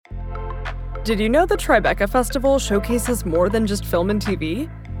Did you know the Tribeca Festival showcases more than just film and TV?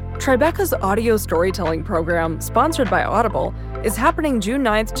 Tribeca's audio storytelling program, sponsored by Audible, is happening June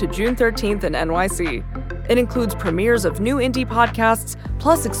 9th to June 13th in NYC. It includes premieres of new indie podcasts,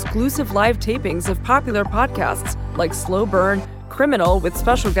 plus exclusive live tapings of popular podcasts like Slow Burn, Criminal with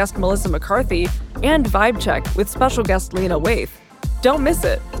special guest Melissa McCarthy, and Vibe Check with special guest Lena Waithe. Don't miss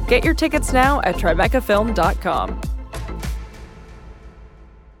it. Get your tickets now at tribecafilm.com.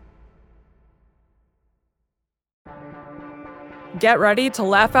 Get ready to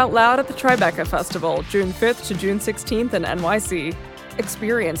laugh out loud at the Tribeca Festival, June 5th to June 16th in NYC.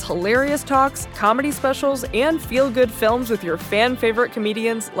 Experience hilarious talks, comedy specials, and feel-good films with your fan-favorite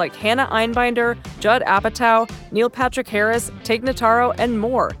comedians like Hannah Einbinder, Judd Apatow, Neil Patrick Harris, Tig Notaro, and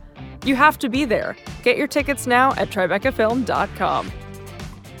more. You have to be there. Get your tickets now at tribecafilm.com.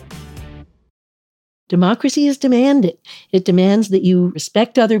 Democracy is demanding. It demands that you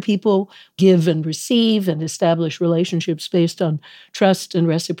respect other people, give and receive, and establish relationships based on trust and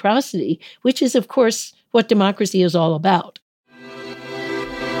reciprocity, which is, of course, what democracy is all about.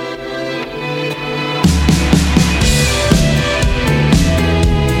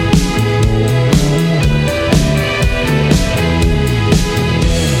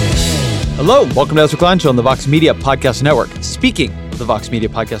 Hello, welcome to Ezra Klein Show on the Vox Media Podcast Network. Speaking of the Vox Media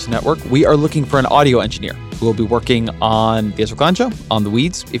Podcast Network, we are looking for an audio engineer who will be working on the Ezra Klein Show, on The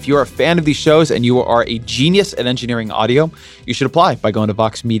Weeds. If you are a fan of these shows and you are a genius at engineering audio, you should apply by going to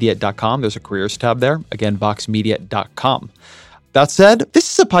voxmedia.com. There's a careers tab there. Again, voxmedia.com. That said,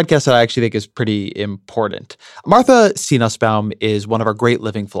 this is a podcast that I actually think is pretty important. Martha C. Nussbaum is one of our great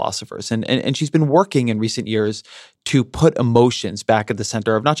living philosophers, and she's been working in recent years to put emotions back at the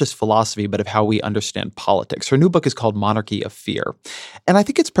center of not just philosophy, but of how we understand politics. Her new book is called Monarchy of Fear. And I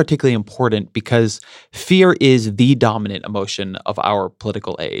think it's particularly important because fear is the dominant emotion of our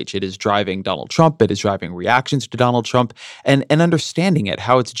political age. It is driving Donald Trump. It is driving reactions to Donald Trump. And understanding it,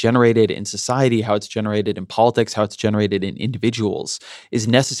 how it's generated in society, how it's generated in politics, how it's generated in individuals is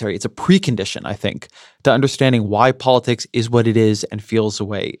necessary. It's a precondition, I think, to understanding why politics is what it is and feels the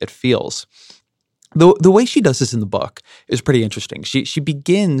way it feels. The way she does this in the book is pretty interesting. She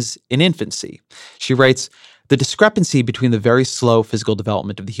begins in infancy. She writes, "The discrepancy between the very slow physical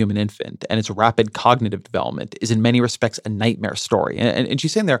development of the human infant and its rapid cognitive development is in many respects a nightmare story." And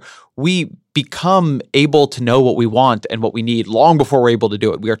she's saying there, we become able to know what we want and what we need long before we're able to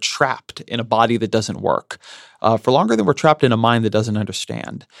do it. We are trapped in a body that doesn't work for longer than we're trapped in a mind that doesn't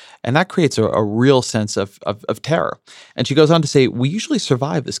understand. And that creates a real sense of terror. And she goes on to say, "We usually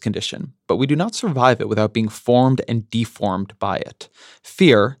survive this condition, but we do not survive it without being formed and deformed by it.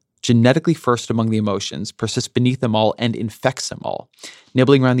 Fear, genetically first among the emotions, persists beneath them all and infects them all,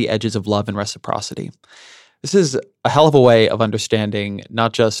 nibbling around the edges of love and reciprocity." This is a hell of a way of understanding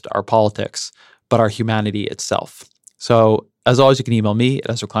not just our politics, but our humanity itself. So, as always, you can email me at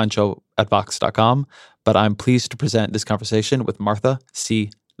EzraKleinShow@Vox.com, but I'm pleased to present this conversation with Martha C.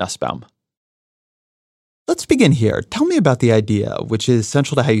 Nussbaum. Let's begin here. Tell me about the idea, which is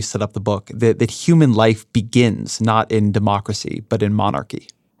central to how you set up the book, that human life begins not in democracy, but in monarchy.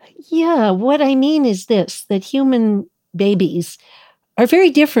 Yeah, what I mean is this, that human babies are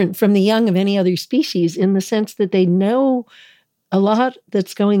very different from the young of any other species in the sense that they know a lot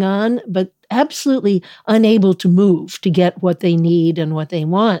that's going on, but absolutely unable to move to get what they need and what they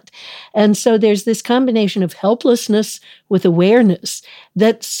want. And so there's this combination of helplessness with awareness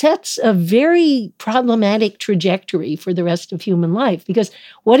that sets a very problematic trajectory for the rest of human life. Because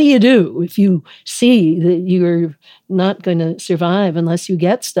what do you do if you see that you're not going to survive unless you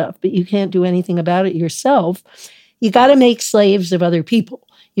get stuff, but you can't do anything about it yourself? You got to make slaves of other people.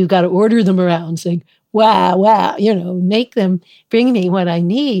 You've got to order them around saying, wow, make them bring me what I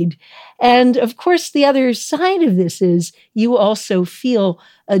need. And of course, the other side of this is you also feel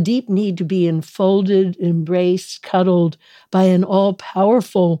a deep need to be enfolded, embraced, cuddled by an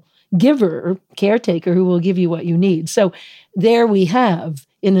all-powerful giver, caretaker, who will give you what you need. So there we have,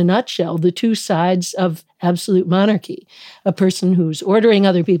 in a nutshell, the two sides of absolute monarchy. A person who's ordering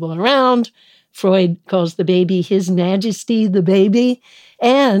other people around. Freud calls the baby His Majesty the baby.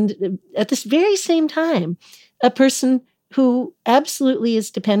 And at this very same time, a person who absolutely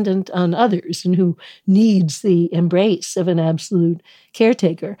is dependent on others and who needs the embrace of an absolute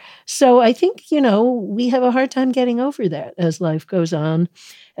caretaker. So I think, we have a hard time getting over that as life goes on.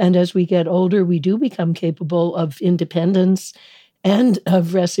 And as we get older, we do become capable of independence and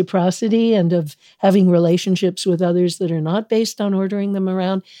of reciprocity and of having relationships with others that are not based on ordering them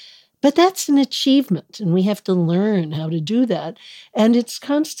around. But that's an achievement, and we have to learn how to do that. And it's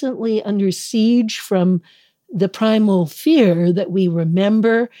constantly under siege from the primal fear that we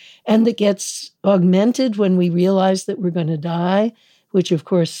remember and that gets augmented when we realize that we're going to die, which of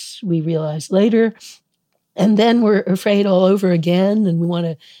course we realize later. And then we're afraid all over again, and we want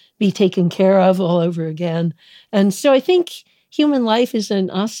to be taken care of all over again. And so I think human life is an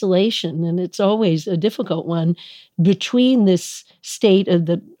oscillation, and it's always a difficult one, between this state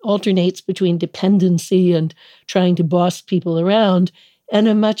that alternates between dependency and trying to boss people around and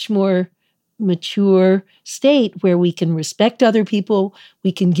a much more mature state where we can respect other people,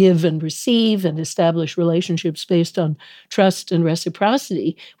 we can give and receive and establish relationships based on trust and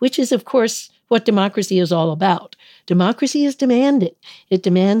reciprocity, which is, of course, what democracy is all about. Democracy is demanding. It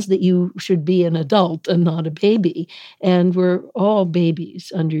demands that you should be an adult and not a baby, and we're all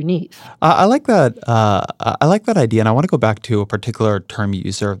babies underneath. I like that. I like that idea, and I want to go back to a particular term you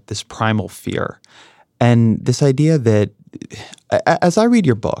use there, this primal fear, and this idea that, as I read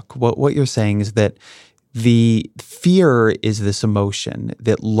your book, what you're saying is that the fear is this emotion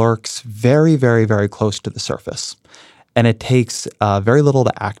that lurks very, very, very close to the surface, and it takes very little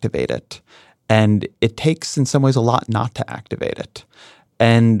to activate it. And it takes, in some ways, a lot not to activate it.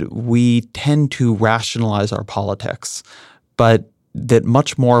 And we tend to rationalize our politics, but that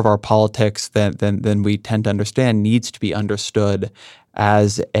much more of our politics than we tend to understand needs to be understood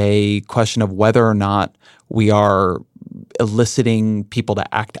as a question of whether or not we are eliciting people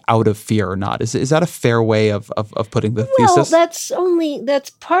to act out of fear or not. Is that a fair way of putting the thesis? Well, that's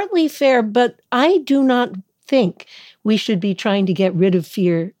partly fair, but I do not think we should be trying to get rid of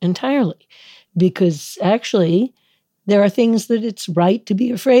fear entirely. Because actually, there are things that it's right to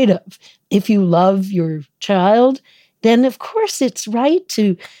be afraid of. If you love your child, then of course it's right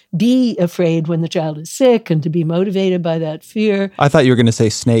to be afraid when the child is sick and to be motivated by that fear. I thought you were going to say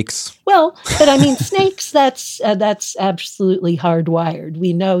snakes. Well, but I mean, snakes, that's absolutely hardwired.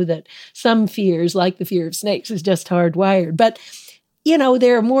 We know that some fears, like the fear of snakes, is just hardwired. But,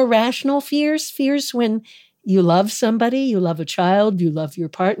 there are more rational fears when you love somebody, you love a child, you love your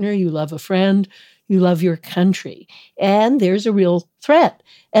partner, you love a friend, you love your country, and there's a real threat.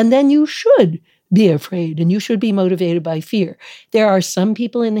 And then you should be afraid and you should be motivated by fear. There are some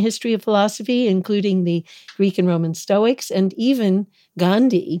people in the history of philosophy, including the Greek and Roman Stoics, and even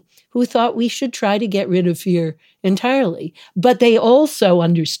Gandhi, who thought we should try to get rid of fear entirely. But they also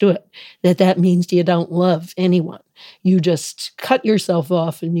understood that means you don't love anyone. You just cut yourself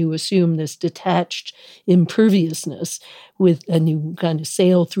off and you assume this detached imperviousness and you kind of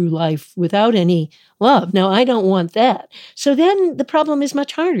sail through life without any love. Now, I don't want that. So then the problem is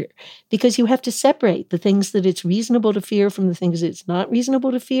much harder because you have to separate the things that it's reasonable to fear from the things it's not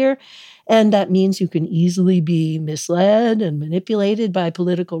reasonable to fear. And that means you can easily be misled and manipulated by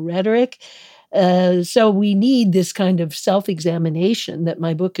political rhetoric. So we need this kind of self-examination that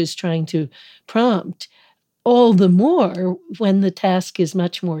my book is trying to prompt, all the more when the task is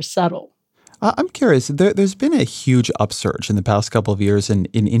much more subtle. I'm curious. There's been a huge upsurge in the past couple of years in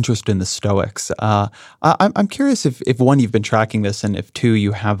interest in the Stoics. I'm curious if one, you've been tracking this, and if two,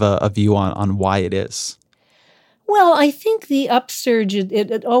 you have a view on why it is. Well, I think the upsurge,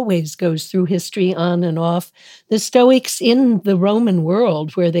 it always goes through history on and off. The Stoics in the Roman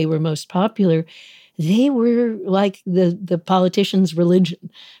world, where they were most popular, they were like the politicians' religion.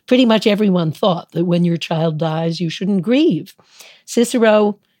 Pretty much everyone thought that when your child dies, you shouldn't grieve.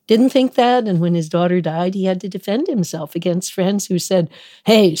 Cicero didn't think that, and when his daughter died, he had to defend himself against friends who said,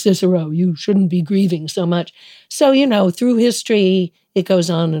 "Hey, Cicero, you shouldn't be grieving so much." So, through history, it goes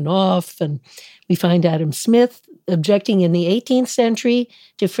on and off, and we find Adam Smith objecting in the 18th century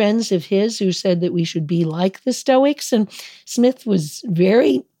to friends of his who said that we should be like the Stoics. And Smith was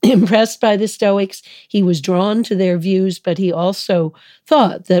very impressed by the Stoics. He was drawn to their views, but he also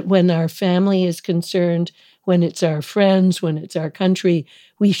thought that when our family is concerned, when it's our friends, when it's our country,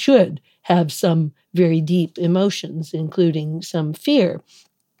 we should have some very deep emotions, including some fear.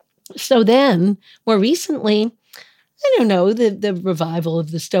 So then, more recently, I don't know, the revival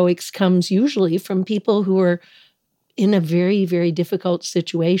of the Stoics comes usually from people who are in a very, very difficult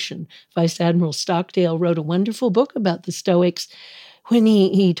situation. Vice Admiral Stockdale wrote a wonderful book about the Stoics when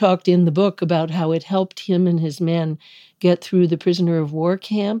he talked in the book about how it helped him and his men get through the prisoner of war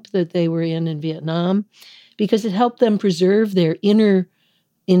camp that they were in Vietnam, because it helped them preserve their inner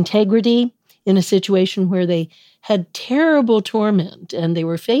integrity in a situation where they had terrible torment and they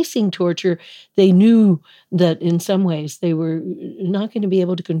were facing torture. They knew that in some ways they were not going to be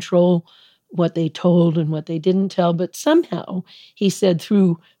able to control what they told and what they didn't tell. But somehow, he said,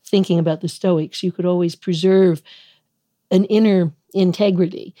 through thinking about the Stoics, you could always preserve an inner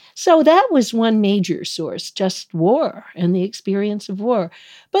integrity. So that was one major source, just war and the experience of war.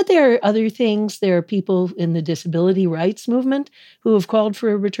 But there are other things. There are people in the disability rights movement who have called for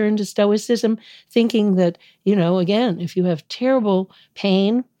a return to Stoicism, thinking that, again, if you have terrible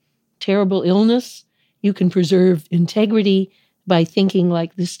pain, terrible illness, you can preserve integrity by thinking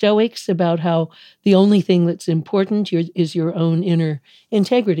like the Stoics about how the only thing that's important is your own inner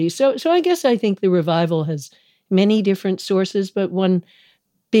integrity. So I guess I think the revival has many different sources, but one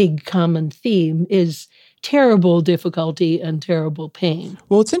big common theme is terrible difficulty and terrible pain.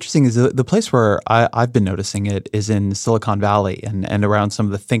 Well, what's interesting is the place where I've been noticing it is in Silicon Valley and around some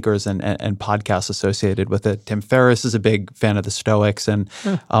of the thinkers and podcasts associated with it. Tim Ferriss is a big fan of the Stoics, and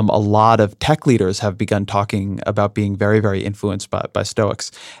a lot of tech leaders have begun talking about being very, very influenced by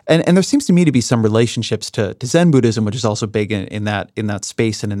Stoics. And there seems to me to be some relationships to Zen Buddhism, which is also big in that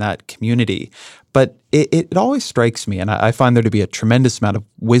space and in that community. But it always strikes me, and I find there to be a tremendous amount of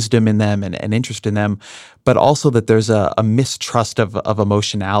wisdom in them and interest in them, but also that there's a mistrust of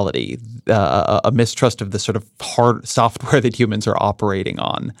emotionality, a mistrust of the sort of hard software that humans are operating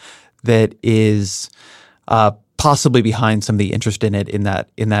on that is possibly behind some of the interest in it in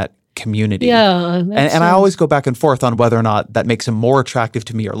that community. Yeah. And I always go back and forth on whether or not that makes him more attractive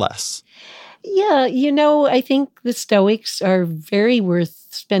to me or less. Yeah, I think the Stoics are very worth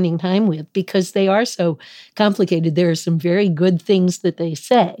spending time with because they are so complicated. There are some very good things that they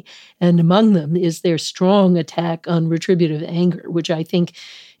say, and among them is their strong attack on retributive anger, which I think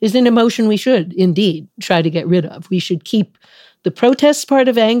is an emotion we should indeed try to get rid of. We should keep the protest part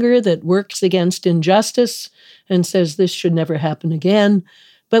of anger that works against injustice and says this should never happen again,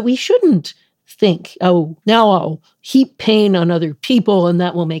 but we shouldn't think, now I'll heap pain on other people and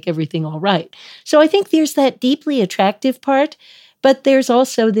that will make everything all right. So I think there's that deeply attractive part, but there's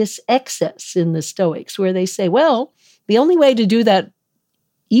also this excess in the Stoics where they say, well, the only way to do that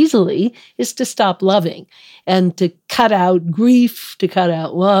easily is to stop loving and to cut out grief, to cut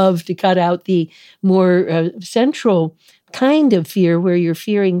out love, to cut out the more central kind of fear where you're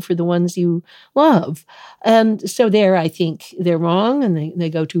fearing for the ones you love. And so there, I think they're wrong and they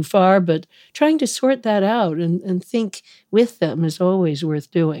go too far, but trying to sort that out and think with them is always worth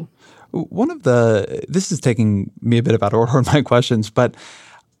doing. This is taking me a bit out of order in my questions, but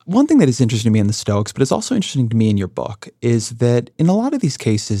one thing that is interesting to me in the Stoics, but is also interesting to me in your book, is that in a lot of these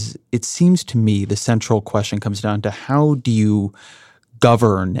cases, it seems to me the central question comes down to how do you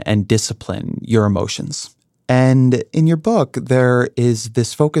govern and discipline your emotions? And in your book, there is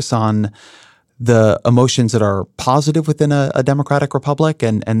this focus on the emotions that are positive within a democratic republic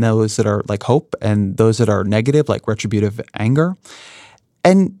and those that are like hope and those that are negative, like retributive anger.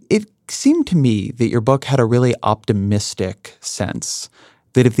 And it seemed to me that your book had a really optimistic sense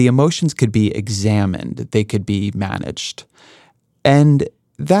that if the emotions could be examined, they could be managed. And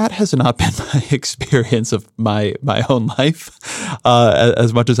that has not been my experience of my own life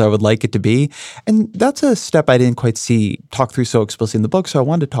as much as I would like it to be. And that's a step I didn't quite see talked through so explicitly in the book, so I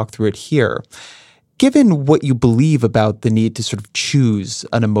wanted to talk through it here. Given what you believe about the need to sort of choose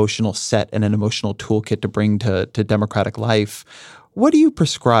an emotional set and an emotional toolkit to bring to democratic life, what do you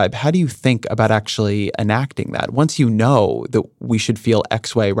prescribe? How do you think about actually enacting that? Once you know that we should feel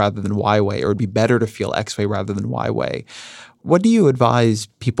X way rather than Y way, or it would be better to feel X way rather than Y way, what do you advise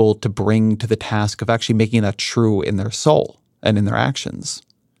people to bring to the task of actually making that true in their soul and in their actions?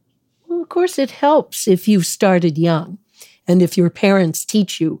 Well, of course, it helps if you've started young. And if your parents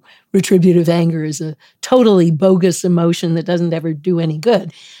teach you retributive anger is a totally bogus emotion that doesn't ever do any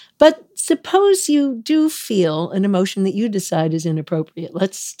good. But suppose you do feel an emotion that you decide is inappropriate.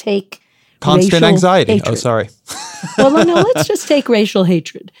 Let's take constant anxiety. Hatred. Oh, sorry. Well, no, let's just take racial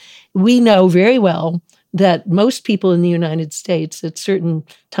hatred. We know very well that most people in the United States at certain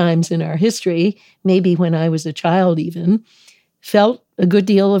times in our history, maybe when I was a child even, felt a good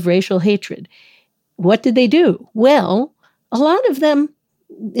deal of racial hatred. What did they do? Well, a lot of them,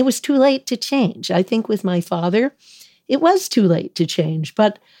 it was too late to change. I think with my father, it was too late to change.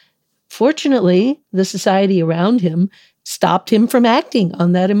 But fortunately, the society around him stopped him from acting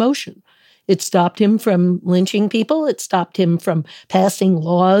on that emotion. It stopped him from lynching people. It stopped him from passing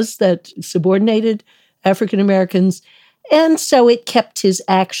laws that subordinated African Americans. And so it kept his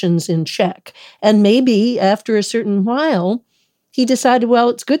actions in check. And maybe after a certain while, he decided, well,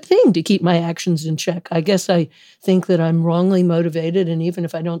 it's a good thing to keep my actions in check. I guess I think that I'm wrongly motivated. And even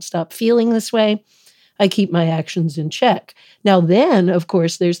if I don't stop feeling this way, I keep my actions in check. Now then, of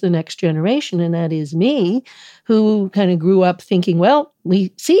course, there's the next generation, and that is me, who kind of grew up thinking, well,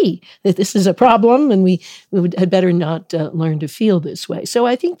 we see that this is a problem and we had better not learn to feel this way. So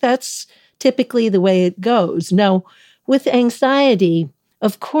I think that's typically the way it goes. Now, with anxiety,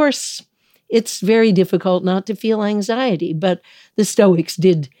 of course, it's very difficult not to feel anxiety, but the Stoics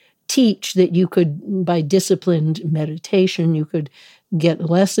did teach that you could, by disciplined meditation, you could get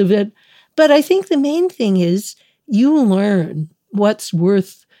less of it. But I think the main thing is you learn what's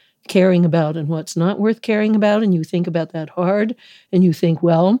worth caring about and what's not worth caring about, and you think about that hard, and you think,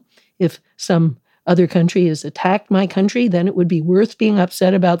 well, if some other country has attacked my country, then it would be worth being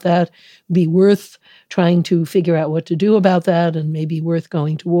upset about that, be worth trying to figure out what to do about that, and maybe worth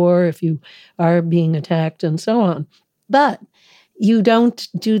going to war if you are being attacked, and so on. But you don't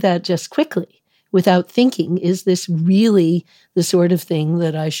do that just quickly without thinking, is this really the sort of thing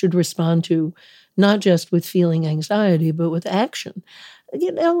that I should respond to, not just with feeling anxiety, but with action?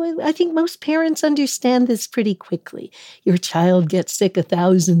 I think most parents understand this pretty quickly. Your child gets sick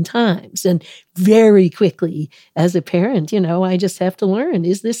 1,000 times, and very quickly, as a parent, I just have to learn,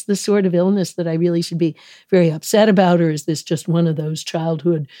 is this the sort of illness that I really should be very upset about, or is this just one of those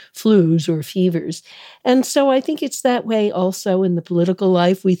childhood flus or fevers? And so I think it's that way also in the political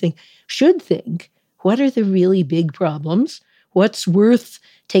life. We should think, what are the really big problems? What's worth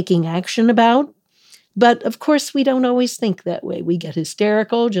taking action about? But of course, we don't always think that way. We get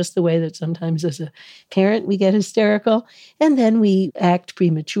hysterical, just the way that sometimes as a parent we get hysterical. And then we act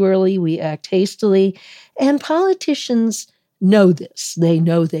prematurely, we act hastily. And politicians know this. They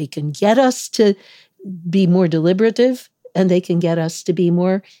know they can get us to be more deliberative, and they can get us to be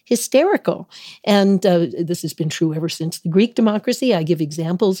more hysterical. And this has been true ever since the Greek democracy. I give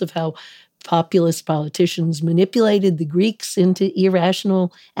examples of how populist politicians manipulated the Greeks into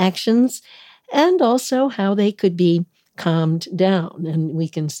irrational actions, and also how they could be calmed down. And we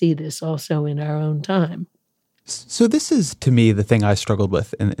can see this also in our own time. So this is, to me, the thing I struggled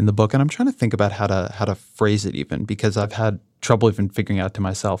with in the book, and I'm trying to think about how to phrase it even, because I've had trouble even figuring out to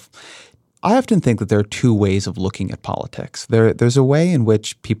myself. I often think that there are two ways of looking at politics. There's a way in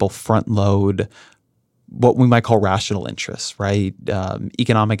which people front load what we might call rational interests, right?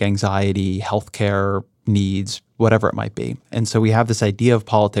 Economic anxiety, healthcare needs, whatever it might be. And so we have this idea of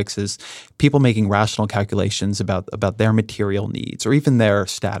politics as people making rational calculations about their material needs or even their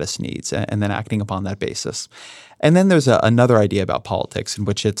status needs, and then acting upon that basis. And then there's another idea about politics in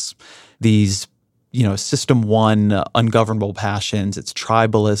which it's these system one, ungovernable passions. It's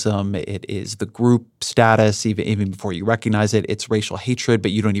tribalism. It is the group status, even before you recognize it. It's racial hatred, but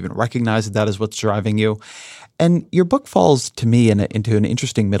you don't even recognize that is what's driving you. And your book falls, to me, into an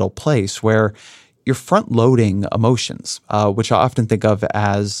interesting middle place where you're front-loading emotions, which I often think of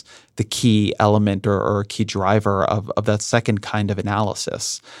as the key element or key driver of that second kind of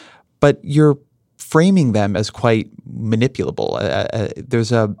analysis. But you're framing them as quite manipulable.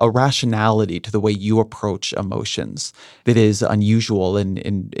 There's a rationality to the way you approach emotions that is unusual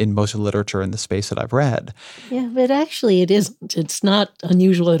in most of the literature in the space that I've read. Yeah, but actually it isn't. It's not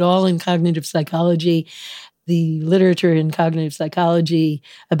unusual at all in cognitive psychology. The literature in cognitive psychology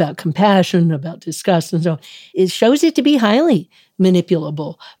about compassion, about disgust, and so on, it shows it to be highly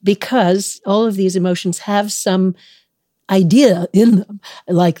manipulable because all of these emotions have some idea in them.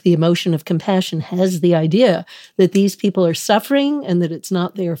 Like the emotion of compassion has the idea that these people are suffering and that it's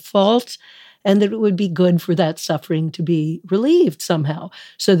not their fault and that it would be good for that suffering to be relieved somehow.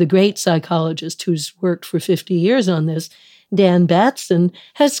 So the great psychologist who's worked for 50 years on this, Dan Batson,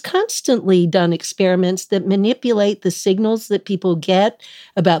 has constantly done experiments that manipulate the signals that people get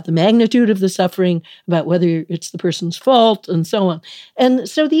about the magnitude of the suffering, about whether it's the person's fault, and so on. And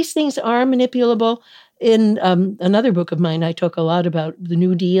so these things are manipulable. In another book of mine, I talk a lot about the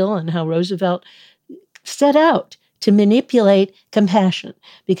New Deal and how Roosevelt set out to manipulate compassion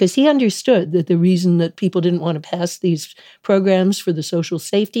because he understood that the reason that people didn't want to pass these programs for the social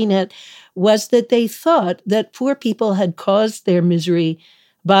safety net was that they thought that poor people had caused their misery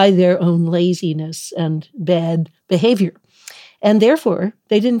by their own laziness and bad behavior. And therefore,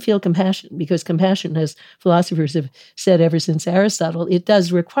 they didn't feel compassion because compassion, as philosophers have said ever since Aristotle, it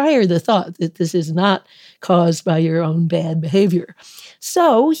does require the thought that this is not caused by your own bad behavior.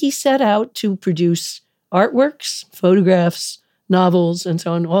 So he set out to produce artworks, photographs, novels, and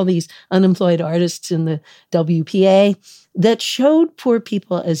so on, all these unemployed artists in the WPA that showed poor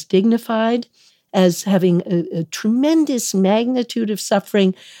people as dignified, as having a tremendous magnitude of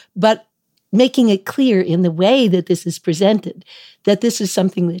suffering, but making it clear in the way that this is presented, that this is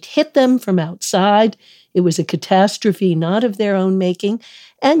something that hit them from outside. It was a catastrophe, not of their own making.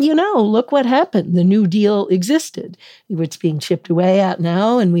 And, look what happened. The New Deal existed. It's being chipped away at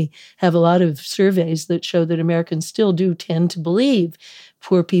now, and we have a lot of surveys that show that Americans still do tend to believe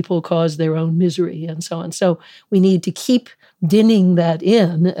poor people cause their own misery and so on. So we need to keep dinning that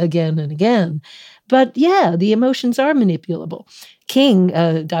in again and again. But yeah, the emotions are manipulable.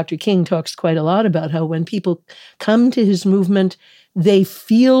 Dr. King talks quite a lot about how when people come to his movement, they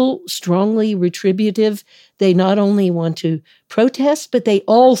feel strongly retributive. They not only want to protest, but they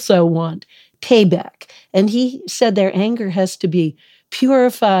also want payback. And he said their anger has to be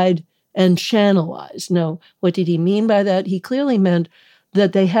purified and channelized. Now, what did he mean by that? He clearly meant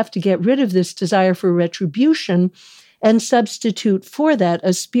that they have to get rid of this desire for retribution and substitute for that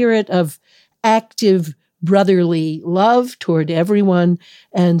a spirit of active brotherly love toward everyone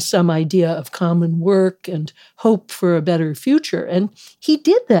and some idea of common work and hope for a better future. And he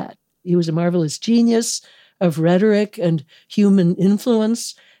did that. He was a marvelous genius of rhetoric and human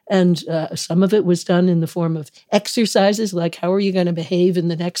influence. And some of it was done in the form of exercises, like how are you going to behave in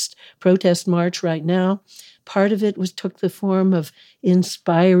the next protest march right now? Part of it took the form of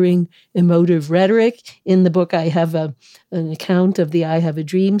inspiring, emotive rhetoric. In the book, I have an account of the I Have a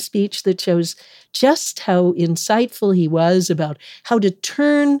Dream speech that shows just how insightful he was about how to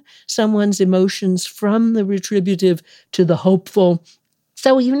turn someone's emotions from the retributive to the hopeful.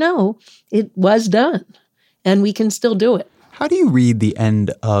 So, it was done, and we can still do it. How do you read the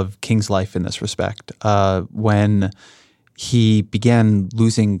end of King's life in this respect? When he began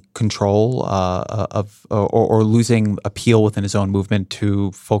losing control or losing appeal within his own movement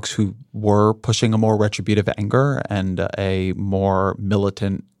to folks who were pushing a more retributive anger and a more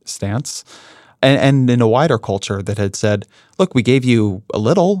militant stance. And in a wider culture that had said, look, we gave you a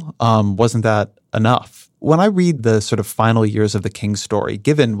little, wasn't that enough? When I read the sort of final years of the King story,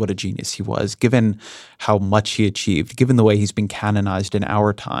 given what a genius he was, given how much he achieved, given the way he's been canonized in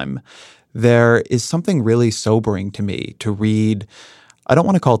our time, there is something really sobering to me to read. I don't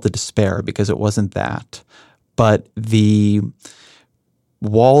want to call it the despair because it wasn't that, but the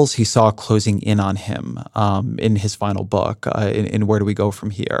walls he saw closing in on him in his final book, in Where Do We Go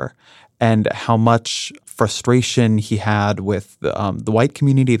From Here, and how much frustration he had with the white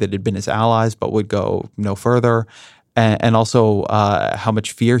community that had been his allies but would go no further, and also how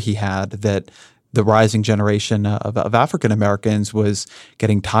much fear he had that the rising generation of African Americans was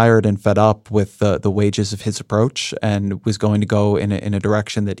getting tired and fed up with the wages of his approach and was going to go in a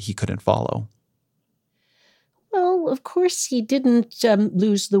direction that he couldn't follow. Well, of course, he didn't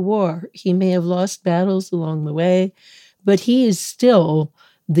lose the war. He may have lost battles along the way, but he is still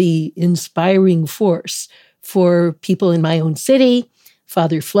the inspiring force for people in my own city,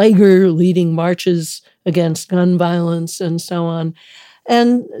 Father Pfleger leading marches against gun violence and so on.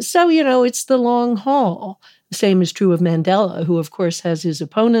 And so, it's the long haul. The same is true of Mandela, who, of course, has his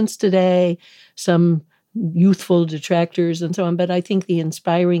opponents today, some youthful detractors and so on. But I think the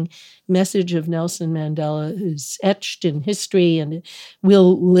inspiring message of Nelson Mandela is etched in history and it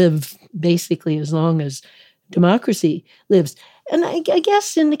will live basically as long as democracy lives. And I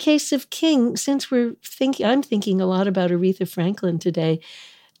guess in the case of King, since I'm thinking a lot about Aretha Franklin today,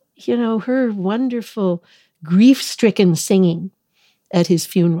 her wonderful grief-stricken singing at his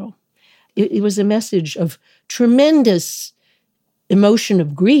funeral. It was a message of tremendous emotion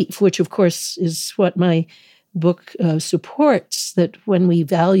of grief, which of course is what my book supports, that when we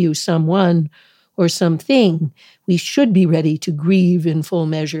value someone or something, we should be ready to grieve in full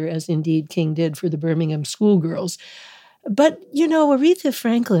measure, as indeed King did for the Birmingham schoolgirls. But, Aretha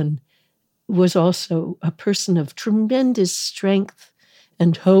Franklin was also a person of tremendous strength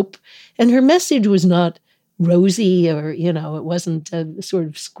and hope, and her message was not rosy or, it wasn't a sort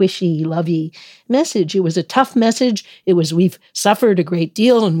of squishy, lovey message. It was a tough message. It was, we've suffered a great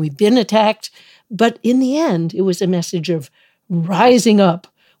deal and we've been attacked. But in the end, it was a message of rising up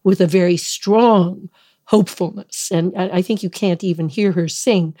with a very strong hopefulness. And I think you can't even hear her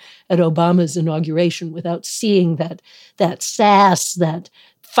sing at Obama's inauguration without seeing that sass, that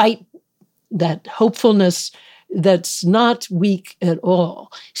fight, that hopefulness that's not weak at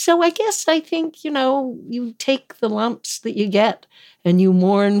all. So I think, you take the lumps that you get and you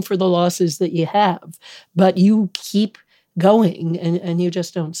mourn for the losses that you have, but you keep going and you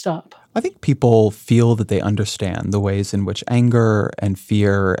just don't stop. I think people feel that they understand the ways in which anger and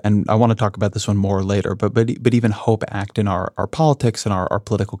fear, and I want to talk about this one more later, but even hope act in our politics and our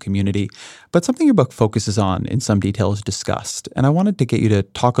political community. But something your book focuses on in some detail is disgust. And I wanted to get you to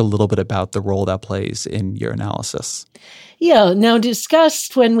talk a little bit about the role that plays in your analysis. Yeah. Now,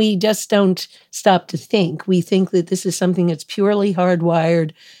 disgust, when we just don't stop to think, we think that this is something that's purely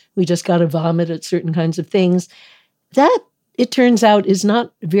hardwired. We just got to vomit at certain kinds of things. That, it turns out, is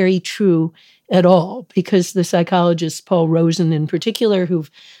not very true at all, because the psychologists, Paul Rosen in particular,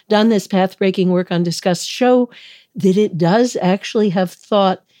 who've done this path-breaking work on disgust, show that it does actually have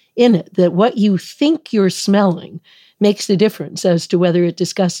thought in it, that what you think you're smelling makes a difference as to whether it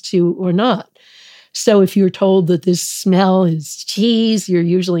disgusts you or not. So if you're told that this smell is cheese, you're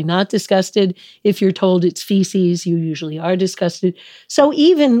usually not disgusted. If you're told it's feces, you usually are disgusted. So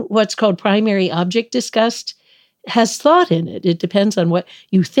even what's called primary object disgust has thought in it. It depends on what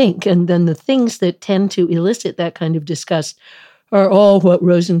you think. And then the things that tend to elicit that kind of disgust are all what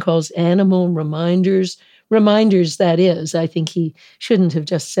Rosen calls animal reminders. Reminders, that is. I think he shouldn't have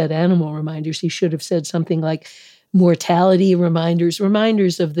just said animal reminders. He should have said something like mortality reminders,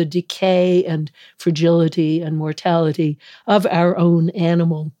 reminders of the decay and fragility and mortality of our own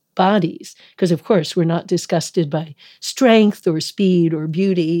animal bodies. Because, of course, we're not disgusted by strength or speed or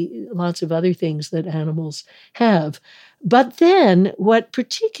beauty, lots of other things that animals have. But then what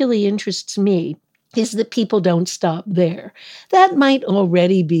particularly interests me is that people don't stop there. That might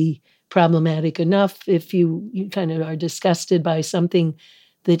already be problematic enough if you kind of are disgusted by something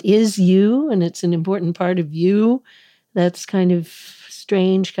that is you and it's an important part of you. That's kind of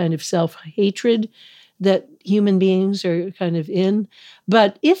strange, kind of self-hatred that human beings are kind of in.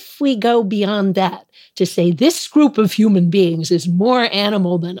 But if we go beyond that to say this group of human beings is more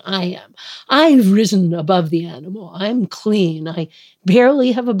animal than I am, I've risen above the animal, I'm clean, I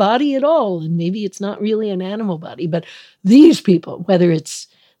barely have a body at all, and maybe it's not really an animal body, but these people, whether it's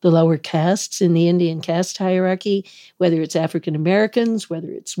the lower castes in the Indian caste hierarchy, whether it's African Americans, whether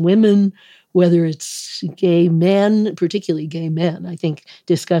it's women, whether it's gay men, particularly gay men. I think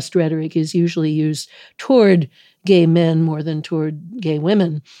disgust rhetoric is usually used toward gay men more than toward gay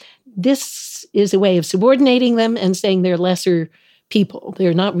women. This is a way of subordinating them and saying they're lesser people.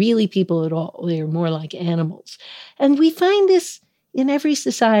 They're not really people at all. They're more like animals. And we find this in every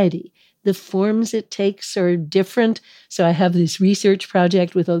society. The forms it takes are different. So I have this research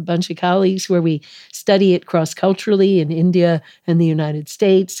project with a bunch of colleagues where we study it cross-culturally in India and the United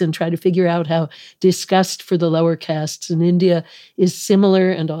States and try to figure out how disgust for the lower castes in India is similar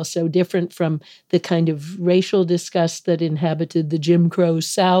and also different from the kind of racial disgust that inhabited the Jim Crow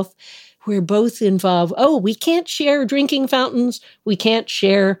South, where both involve, we can't share drinking fountains, we can't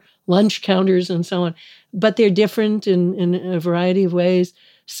share lunch counters and so on, but they're different in a variety of ways.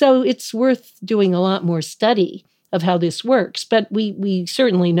 So it's worth doing a lot more study of how this works. But we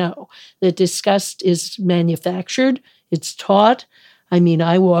certainly know that disgust is manufactured. It's taught. I mean,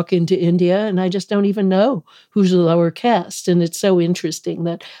 I walk into India and I just don't even know who's a lower caste. And it's so interesting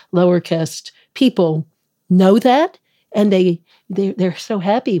that lower caste people know that. And they're so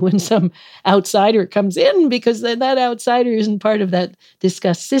happy when some outsider comes in because then that outsider isn't part of that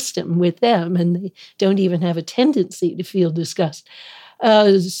disgust system with them. And they don't even have a tendency to feel disgust.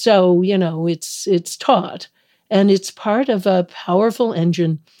 So, it's taught, and it's part of a powerful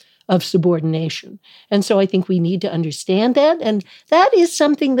engine of subordination. And so I think we need to understand that, and that is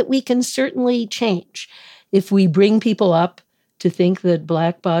something that we can certainly change. If we bring people up to think that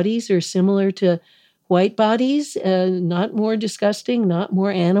Black bodies are similar to white bodies, not more disgusting, not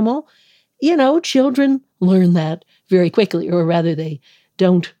more animal, children learn that very quickly, or rather they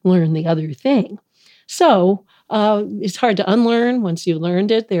don't learn the other thing. So it's hard to unlearn once you've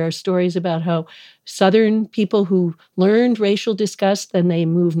learned it. There are stories about how Southern people who learned racial disgust, then they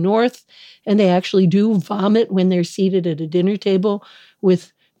move north, and they actually do vomit when they're seated at a dinner table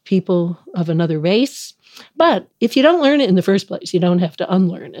with people of another race. But if you don't learn it in the first place, you don't have to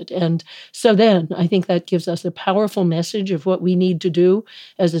unlearn it. And so then I think that gives us a powerful message of what we need to do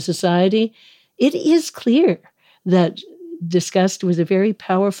as a society. It is clear that disgust was a very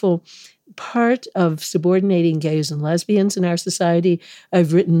powerful part of subordinating gays and lesbians in our society.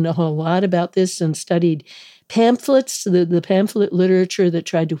 I've written a whole lot about this and studied pamphlets, the pamphlet literature that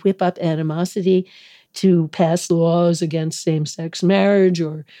tried to whip up animosity to pass laws against same-sex marriage,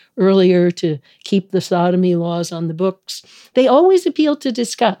 or earlier to keep the sodomy laws on the books. They always appealed to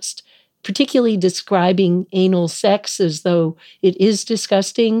disgust, particularly describing anal sex as though it is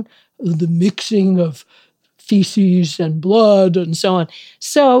disgusting, the mixing of feces and blood and so on.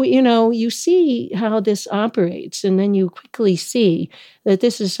 So, you see how this operates, and then you quickly see that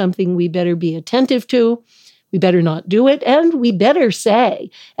this is something we better be attentive to. We better not do it, and we better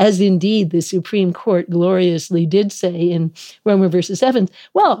say, as indeed the Supreme Court gloriously did say in Romer versus Evans,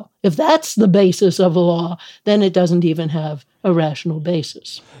 well, if that's the basis of a law, then it doesn't even have a rational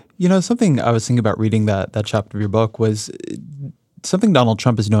basis. Something I was thinking about reading that chapter of your book was something Donald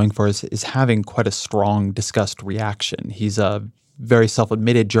Trump is known for is having quite a strong disgust reaction. He's a very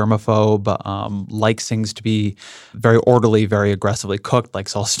self-admitted germaphobe, likes things to be very orderly, very aggressively cooked,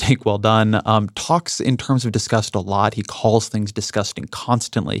 likes all steak well done, talks in terms of disgust a lot. He calls things disgusting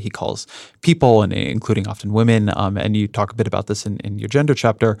constantly. He calls people, and including often women, and you talk a bit about this in your gender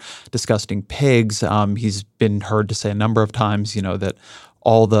chapter, disgusting pigs. He's been heard to say a number of times, that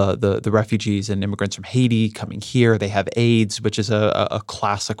all the refugees and immigrants from Haiti coming here. They have AIDS, which is a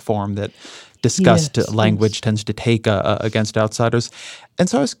classic form that disgust language tends to take against outsiders. And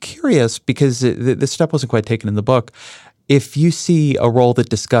so I was curious, because this step wasn't quite taken in the book, if you see a role that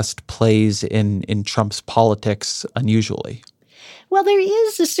disgust plays in Trump's politics unusually. Well, there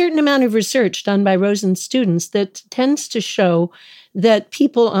is a certain amount of research done by Rosen students that tends to show that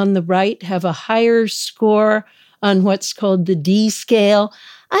people on the right have a higher score on what's called the D scale.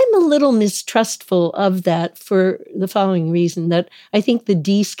 I'm a little mistrustful of that for the following reason, that I think the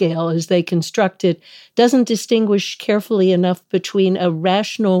D scale, as they construct it, doesn't distinguish carefully enough between a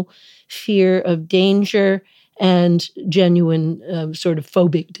rational fear of danger and genuine sort of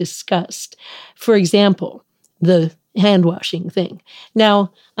phobic disgust. For example, the hand-washing thing.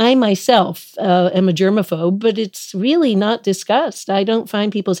 Now, I myself am a germaphobe, but it's really not disgust. I don't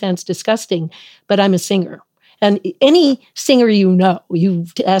find people's hands disgusting, but I'm a singer. And any singer you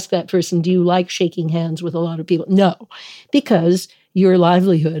ask that person, do you like shaking hands with a lot of people? No, because your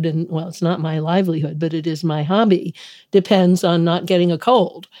livelihood, and well, it's not my livelihood, but it is my hobby, depends on not getting a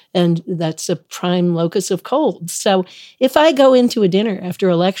cold. And that's a prime locus of colds. So if I go into a dinner after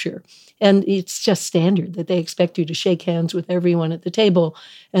a lecture, and it's just standard that they expect you to shake hands with everyone at the table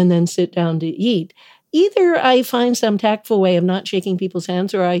and then sit down to eat, either I find some tactful way of not shaking people's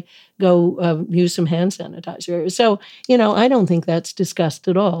hands, or I go use some hand sanitizer. So, I don't think that's disgust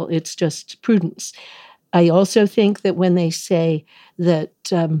at all. It's just prudence. I also think that when they say that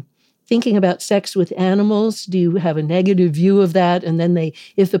thinking about sex with animals, do you have a negative view of that? And then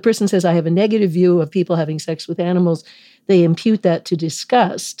if the person says, I have a negative view of people having sex with animals, they impute that to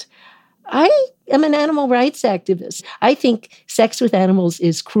disgust. I am an animal rights activist. I think sex with animals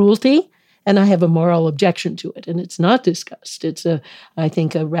is cruelty, and I have a moral objection to it. And it's not disgust. It's I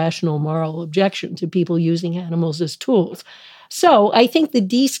think, a rational moral objection to people using animals as tools. So I think the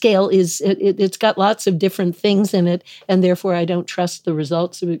D scale it's got lots of different things in it, and therefore I don't trust the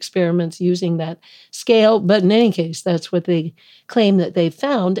results of experiments using that scale. But in any case, that's what they claim that they've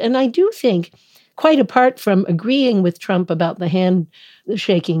found. And I do think, quite apart from agreeing with Trump about the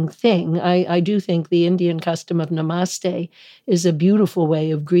handshaking thing, I do think the Indian custom of namaste is a beautiful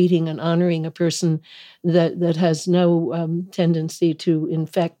way of greeting and honoring a person that has no tendency to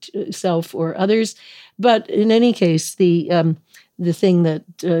infect self or others. But in any case, the thing that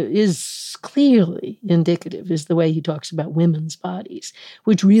is clearly indicative is the way he talks about women's bodies,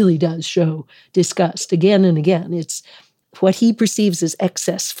 which really does show disgust again and again. It's what he perceives as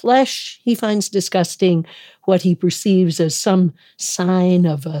excess flesh, he finds disgusting. What he perceives as some sign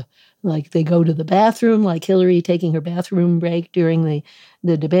of like they go to the bathroom, like Hillary taking her bathroom break during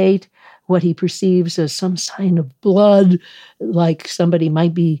the debate. What he perceives as some sign of blood, like somebody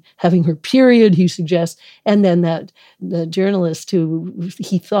might be having her period, he suggests. And then the journalist who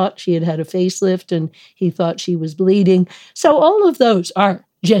he thought she had a facelift and he thought she was bleeding. So all of those are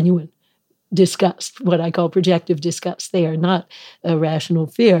genuine disgust, what I call projective disgust. They are not a rational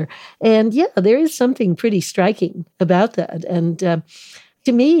fear. And yeah, there is something pretty striking about that. And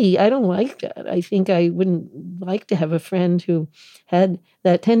to me, I don't like that. I think I wouldn't like to have a friend who had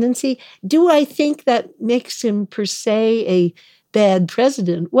that tendency. Do I think that makes him per se a bad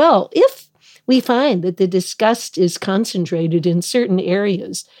president? Well, if we find that the disgust is concentrated in certain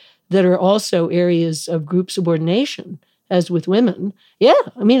areas that are also areas of group subordination, as with women,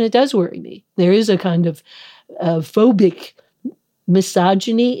 it does worry me. There is a kind of phobic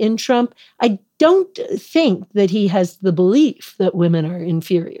misogyny in Trump. I don't think that he has the belief that women are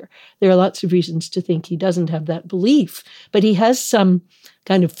inferior. There are lots of reasons to think he doesn't have that belief, but he has some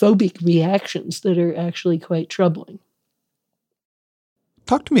kind of phobic reactions that are actually quite troubling.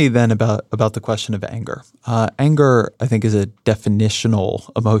 Talk to me then about the question of anger. Anger, I think, is a definitional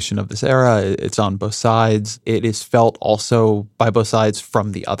emotion of this era. It's on both sides. It is felt also by both sides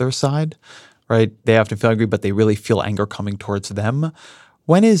from the other side, right? They often feel angry, but they really feel anger coming towards them.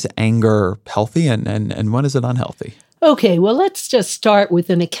 When is anger healthy and when is it unhealthy? Okay, well, let's just start with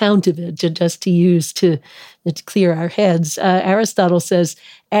an account of it to use to clear our heads. Aristotle says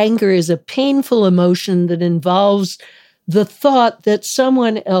anger is a painful emotion that involves the thought that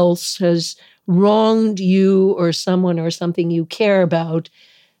someone else has wronged you or someone or something you care about,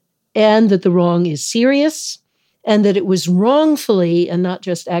 and that the wrong is serious, and that it was wrongfully and not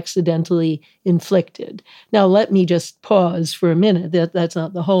just accidentally inflicted. Now, let me just pause for a minute. That's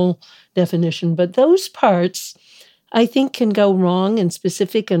not the whole definition, but those parts, I think, can go wrong in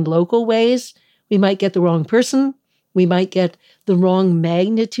specific and local ways. We might get the wrong person. We might get the wrong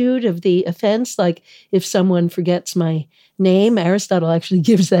magnitude of the offense. Like if someone forgets my name, Aristotle actually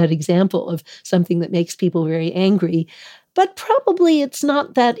gives that example of something that makes people very angry. but probably it's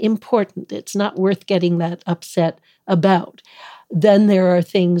not that important. It's not worth getting that upset about. Then there are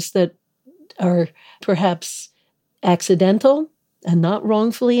things that are perhaps accidental and not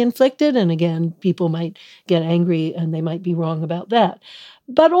wrongfully inflicted. And again, people might get angry and they might be wrong about that.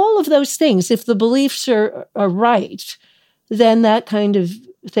 But all of those things, if the beliefs are right, then that kind of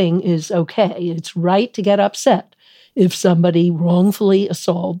thing is okay. It's right to get upset if somebody wrongfully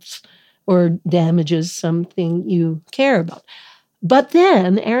assaults or damages something you care about. But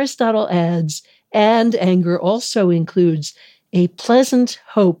then Aristotle adds, and anger also includes a pleasant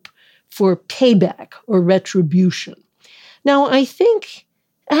hope for payback or retribution. Now, I think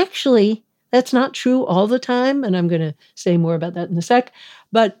actually that's not true all the time, and I'm going to say more about that in a sec,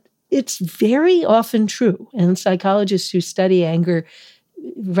 but it's very often true. And psychologists who study anger,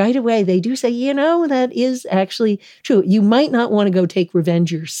 right away, they do say, that is actually true. You might not want to go take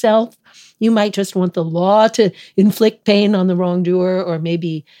revenge yourself. You might just want the law to inflict pain on the wrongdoer, or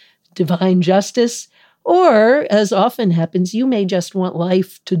maybe divine justice. Or, as often happens, you may just want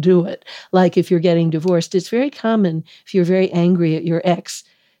life to do it. Like if you're getting divorced, it's very common, if you're very angry at your ex,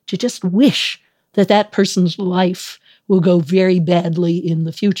 to just wish that that person's life will go very badly in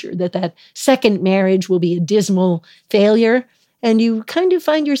the future, that second marriage will be a dismal failure. And you kind of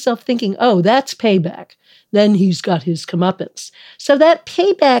find yourself thinking, oh, that's payback. Then he's got his comeuppance. So that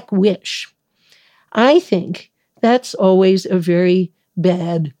payback wish, I think that's always a very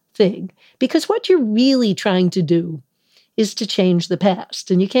bad thing. Because what you're really trying to do is to change the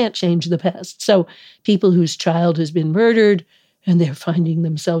past, and you can't change the past. So people whose child has been murdered, and they're finding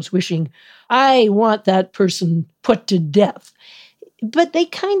themselves wishing, I want that person put to death. But they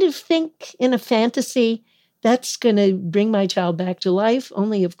kind of think in a fantasy, that's going to bring my child back to life,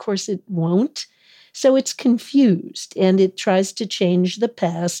 only of course it won't. So it's confused, and it tries to change the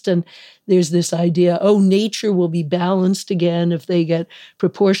past. And there's this idea, nature will be balanced again if they get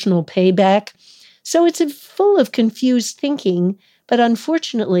proportional payback. So it's full of confused thinking. But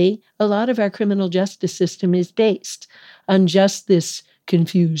unfortunately, a lot of our criminal justice system is based on just this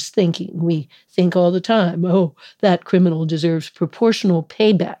confused thinking. We think all the time, that criminal deserves proportional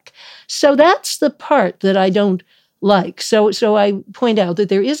payback. So that's the part that I don't like. So I point out that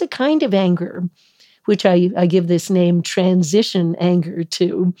there is a kind of anger, which I give this name transition anger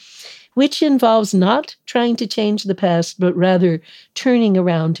to, which involves not trying to change the past, but rather turning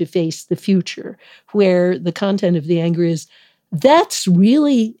around to face the future, where the content of the anger is, that's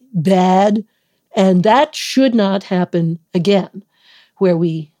really bad, and that should not happen again, where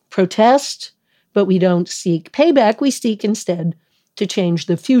we protest, but we don't seek payback. We seek instead to change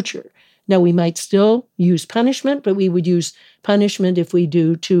the future. Now, we might still use punishment, but we would use punishment if we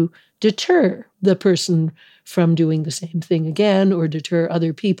do to deter the person from doing the same thing again, or deter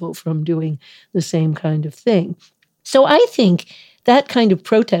other people from doing the same kind of thing. So I think that kind of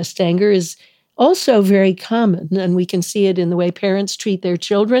protest anger is also very common, and we can see it in the way parents treat their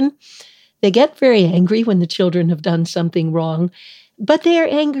children. They get very angry when the children have done something wrong, but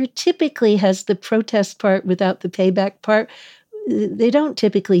their anger typically has the protest part without the payback part. They don't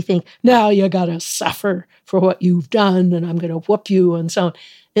typically think, now you got to suffer for what you've done, and I'm going to whoop you, and so on.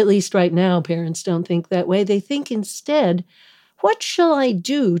 At least right now, parents don't think that way. They think instead, what shall I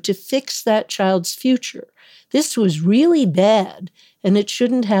do to fix that child's future? This was really bad, and it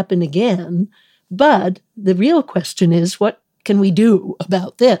shouldn't happen again. But the real question is, what can we do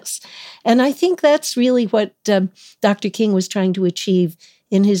about this? And I think that's really what Dr. King was trying to achieve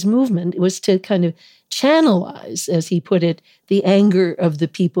in his movement. It was to kind of channelize, as he put it, the anger of the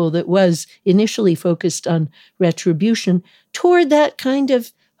people that was initially focused on retribution toward that kind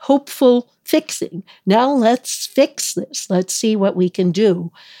of hopeful fixing. Now let's fix this. Let's see what we can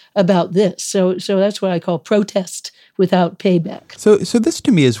do about this. So that's what I call protest without payback. So this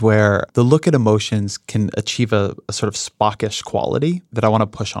to me is where the look at emotions can achieve a sort of Spockish quality that I want to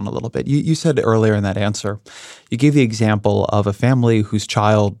push on a little bit. You said earlier in that answer, you gave the example of a family whose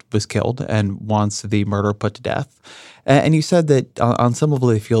child was killed and wants the murderer put to death. And you said that on some level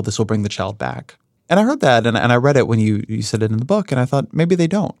they feel this will bring the child back. And I heard that, and I read it when you said it in the book, and I thought maybe they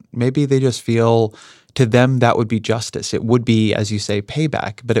don't. Maybe they just feel to them that would be justice. It would be, as you say,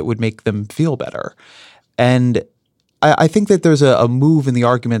 payback, but it would make them feel better. And I think that there's a move in the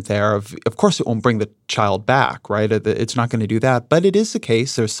argument there of course it won't bring the child back, right? It's not going to do that. But it is the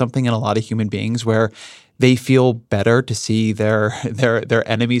case. There's something in a lot of human beings where they feel better to see their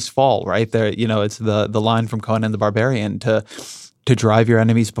enemies fall, right? It's the line from Conan the Barbarian to drive your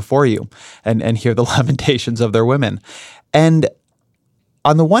enemies before you and hear the lamentations of their women. And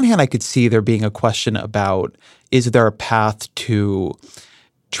on the one hand, I could see there being a question about, is there a path to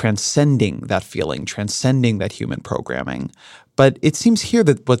transcending that feeling, transcending that human programming. But it seems here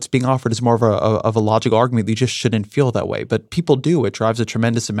that what's being offered is more of a logical argument that you just shouldn't feel that way. But people do. It drives a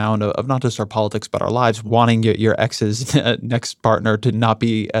tremendous amount of not just our politics, but our lives, wanting your ex's next partner to not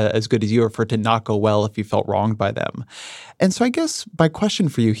be as good as you, or for it to not go well if you felt wronged by them. And so I guess my question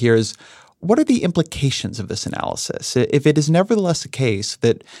for you here is, what are the implications of this analysis? If it is nevertheless the case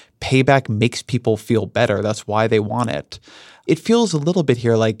that payback makes people feel better, that's why they want it, it feels a little bit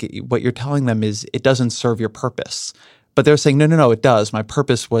here like what you're telling them is it doesn't serve your purpose. But they're saying, no, it does. My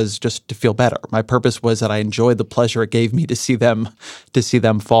purpose was just to feel better. My purpose was that I enjoyed the pleasure it gave me to see them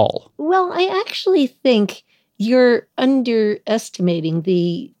fall. Well, I actually think you're underestimating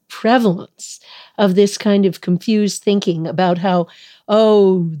the prevalence of this kind of confused thinking about how,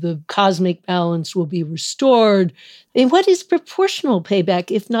 the cosmic balance will be restored. And what is proportional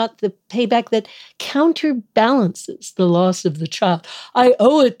payback, if not the payback that counterbalances the loss of the child? I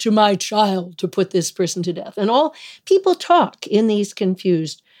owe it to my child to put this person to death. And all people talk in these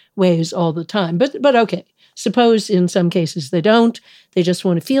confused ways all the time. But okay, suppose in some cases they don't. They just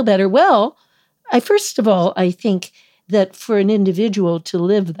want to feel better. Well, first of all, I think that for an individual to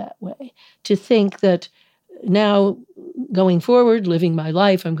live that way, to think that now going forward, living my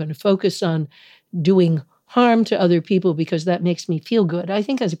life, I'm going to focus on doing harm to other people because that makes me feel good, I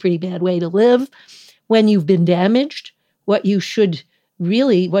think that's a pretty bad way to live. When you've been damaged, what you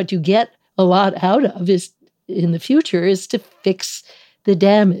get a lot out of is in the future is to fix the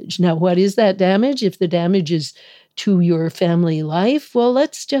damage. Now, what is that damage? If the damage is to your family life, well,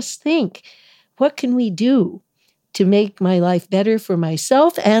 let's just think, what can we do to make my life better for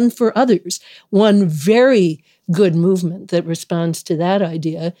myself and for others? One very good movement that responds to that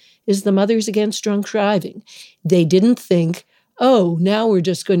idea is the Mothers Against Drunk Driving. They didn't think, now we're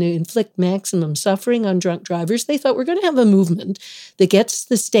just going to inflict maximum suffering on drunk drivers. They thought we're going to have a movement that gets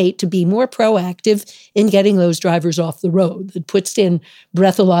the state to be more proactive in getting those drivers off the road, that puts in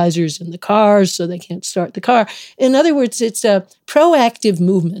breathalyzers in the cars so they can't start the car. In other words, it's a proactive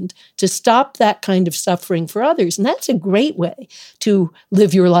movement to stop that kind of suffering for others. And that's a great way to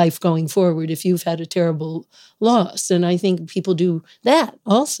live your life going forward if you've had a terrible loss. And I think people do that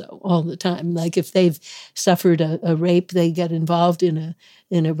also all the time. Like if they've suffered a rape, they get involved in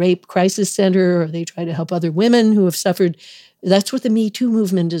a rape crisis center, or they try to help other women who have suffered. That's what the Me Too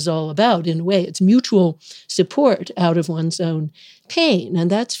movement is all about. In a way, it's mutual support out of one's own pain, and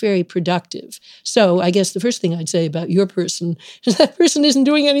that's very productive. So I guess the first thing I'd say about your person is that person isn't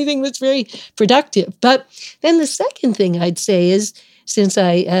doing anything that's very productive. But then the second thing I'd say is, since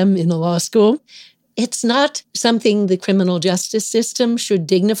I am in a law school, it's not something the criminal justice system should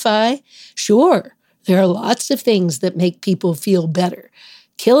dignify. Sure, there are lots of things that make people feel better.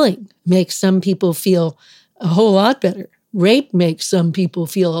 Killing makes some people feel a whole lot better. Rape makes some people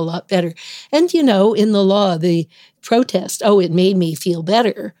feel a lot better. And, in the law, the protest, it made me feel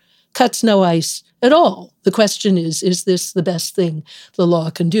better, cuts no ice at all. The question is this the best thing the law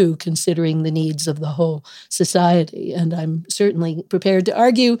can do, considering the needs of the whole society? And I'm certainly prepared to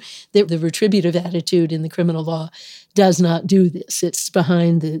argue that the retributive attitude in the criminal law does not do this. It's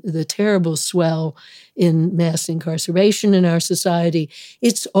behind the terrible swell in mass incarceration in our society.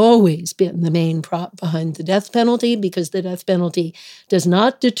 It's always been the main prop behind the death penalty, because the death penalty does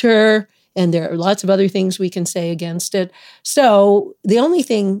not deter, and there are lots of other things we can say against it. So the only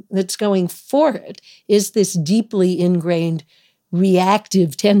thing that's going for it is this deeply ingrained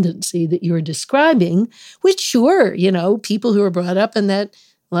reactive tendency that you're describing, which, sure, people who are brought up in that,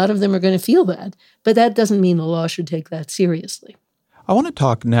 a lot of them are going to feel that. But that doesn't mean the law should take that seriously. I want to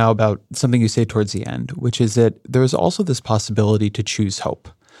talk now about something you say towards the end, which is that there is also this possibility to choose hope.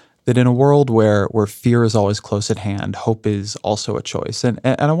 That in a world where fear is always close at hand, hope is also a choice. And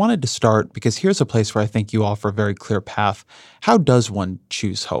I wanted to start because here's a place where I think you offer a very clear path. How does one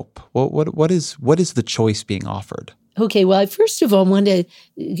choose hope? What is the choice being offered? Okay, well, I first of all want to,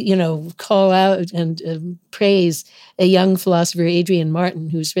 call out and praise a young philosopher, Adrian Martin,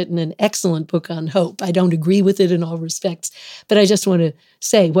 who's written an excellent book on hope. I don't agree with it in all respects, but I just want to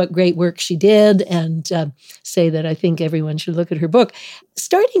say what great work she did and say that I think everyone should look at her book.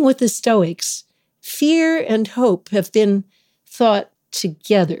 Starting with the Stoics, fear and hope have been thought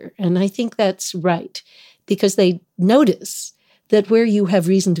together, and I think that's right, because they notice that where you have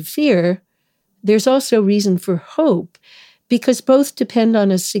reason to fear, there's also reason for hope, because both depend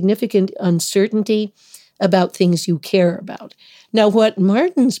on a significant uncertainty about things you care about. Now, what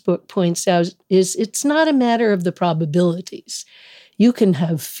Martin's book points out is it's not a matter of the probabilities. You can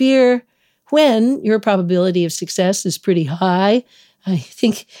have fear when your probability of success is pretty high. I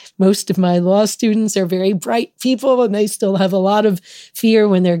think most of my law students are very bright people, and they still have a lot of fear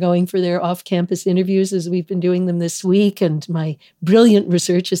when they're going for their off-campus interviews, as we've been doing them this week. And my brilliant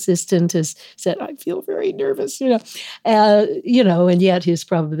research assistant has said, I feel very nervous, and yet his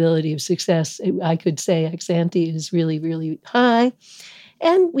probability of success, I could say ex ante, is really, really high.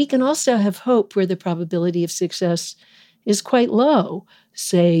 And we can also have hope where the probability of success is quite low.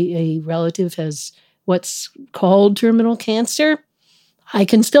 Say a relative has what's called terminal cancer. I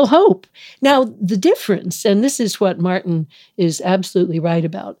can still hope. Now, the difference, and this is what Martin is absolutely right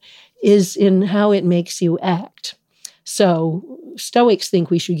about, is in how it makes you act. So Stoics think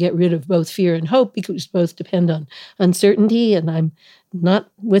we should get rid of both fear and hope because both depend on uncertainty, and I'm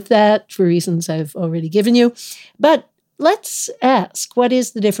not with that for reasons I've already given you. But let's ask, what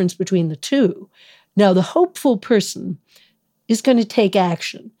is the difference between the two? Now, the hopeful person is going to take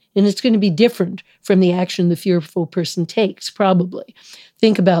action. And it's going to be different from the action the fearful person takes, probably.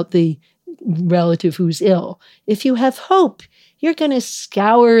 Think about the relative who's ill. If you have hope, you're going to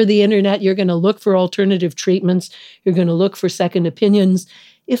scour the internet. You're going to look for alternative treatments. You're going to look for second opinions.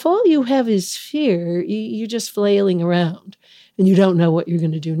 If all you have is fear, you're just flailing around and you don't know what you're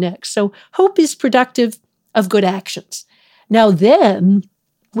going to do next. So hope is productive of good actions. Now then,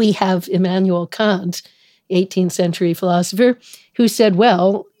 we have Immanuel Kant, 18th century philosopher, who said,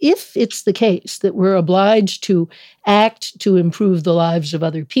 well, if it's the case that we're obliged to act to improve the lives of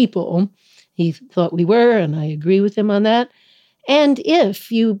other people, he thought we were, and I agree with him on that, and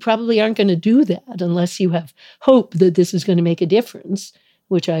if you probably aren't going to do that unless you have hope that this is going to make a difference,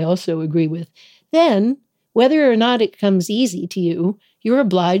 which I also agree with, then whether or not it comes easy to you, you're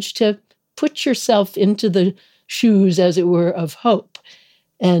obliged to put yourself into the shoes, as it were, of hope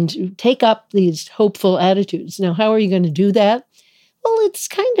and take up these hopeful attitudes. Now, how are you going to do that? Well, it's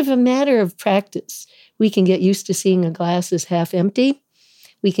kind of a matter of practice. We can get used to seeing a glass as half empty.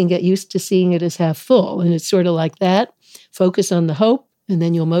 We can get used to seeing it as half full. And it's sort of like that. Focus on the hope, and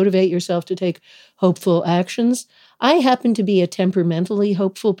then you'll motivate yourself to take hopeful actions. I happen to be a temperamentally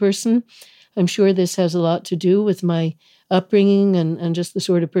hopeful person. I'm sure this has a lot to do with my upbringing and just the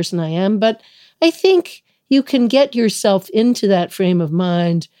sort of person I am. But I think you can get yourself into that frame of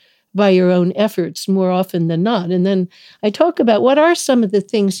mind by your own efforts more often than not. And then I talk about what are some of the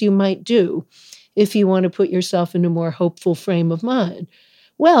things you might do if you want to put yourself in a more hopeful frame of mind.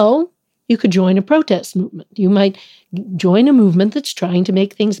 Well, you could join a protest movement. You might join a movement that's trying to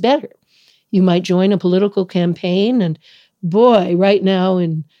make things better. You might join a political campaign. And boy, right now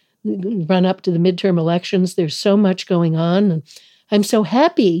in run up to the midterm elections, there's so much going on. And I'm so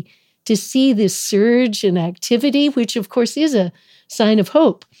happy to see this surge in activity, which of course is a sign of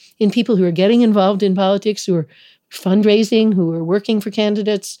hope in people who are getting involved in politics, who are fundraising, who are working for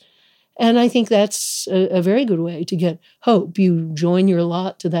candidates. And I think that's a very good way to get hope. You join your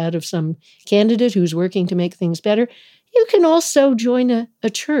lot to that of some candidate who's working to make things better. You can also join a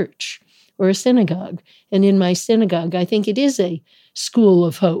church or a synagogue. And in my synagogue, I think it is a school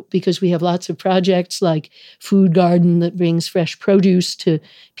of hope because we have lots of projects like Food Garden that brings fresh produce to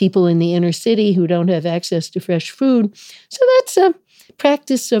people in the inner city who don't have access to fresh food. So that's a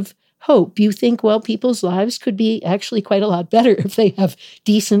practice of hope. You think, well, people's lives could be actually quite a lot better if they have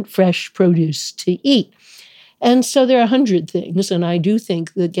decent, fresh produce to eat. And so there are 100 things. And I do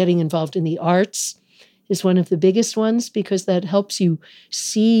think that getting involved in the arts is one of the biggest ones because that helps you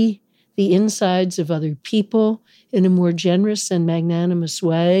see the insides of other people in a more generous and magnanimous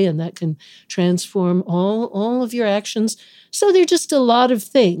way, and that can transform all of your actions. So there are just a lot of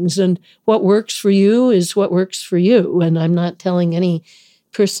things, and what works for you is what works for you, and I'm not telling any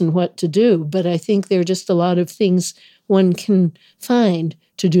person what to do, but I think there are just a lot of things one can find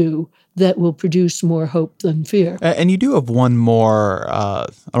to do that will produce more hope than fear. And you do have one more, I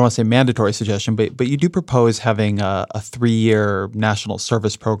don't want to say mandatory suggestion, but you do propose having a 3-year national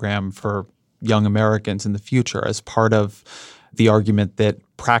service program for young Americans in the future as part of the argument that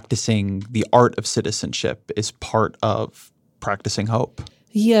practicing the art of citizenship is part of practicing hope.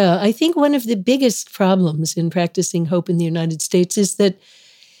 Yeah, I think one of the biggest problems in practicing hope in the United States is that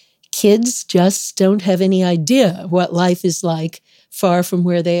kids just don't have any idea what life is like far from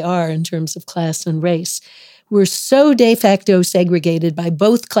where they are in terms of class and race. We're so de facto segregated by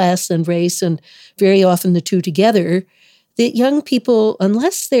both class and race, and very often the two together, that young people,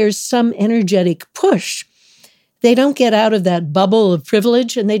 unless there's some energetic push, they don't get out of that bubble of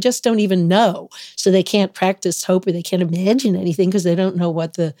privilege, and they just don't even know. So they can't practice hope, or they can't imagine anything because they don't know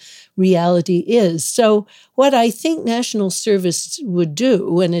what the reality is. So what I think national service would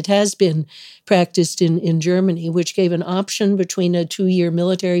do, and it has been practiced in Germany, which gave an option between a 2-year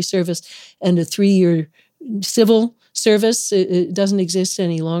military service and a 3-year civil service. It doesn't exist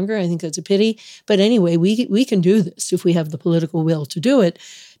any longer. I think that's a pity. But anyway, we can do this if we have the political will to do it,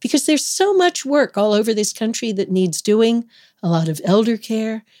 because there's so much work all over this country that needs doing, a lot of elder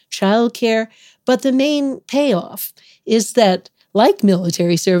care, child care. But the main payoff is that, like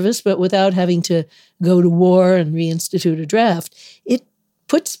military service, but without having to go to war and reinstitute a draft, it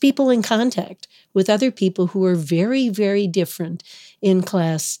puts people in contact with other people who are very, very different in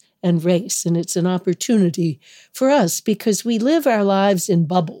class and race. And it's an opportunity for us because we live our lives in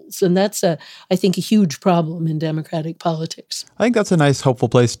bubbles. And that's, I think, a huge problem in democratic politics. I think that's a nice, hopeful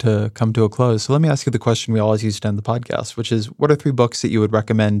place to come to a close. So let me ask you the question we always use to end the podcast, which is, what are 3 books that you would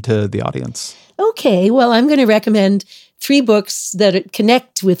recommend to the audience? Okay, well, I'm going to recommend 3 books that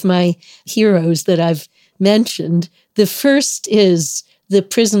connect with my heroes that I've mentioned. The first is The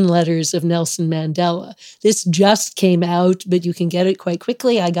Prison Letters of Nelson Mandela. This just came out, but you can get it quite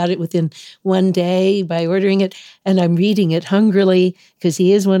quickly. I got it within one day by ordering it, and I'm reading it hungrily because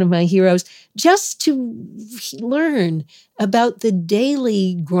he is one of my heroes, just to learn about the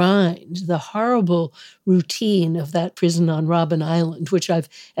daily grind, the horrible routine of that prison on Robben Island, which I've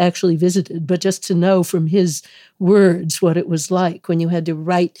actually visited, but just to know from his words what it was like when you had to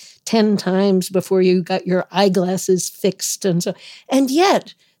write 10 times before you got your eyeglasses fixed. And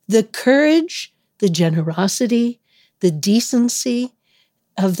yet, the courage, the generosity, the decency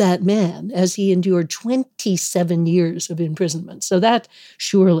of that man as he endured 27 years of imprisonment. So that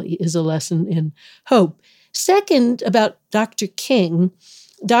surely is a lesson in hope. Second, about Dr. King.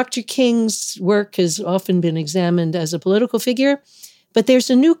 Dr. King's work has often been examined as a political figure, but there's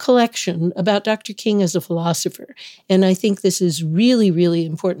a new collection about Dr. King as a philosopher. And I think this is really, really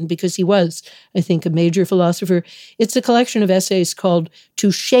important because he was, I think, a major philosopher. It's a collection of essays called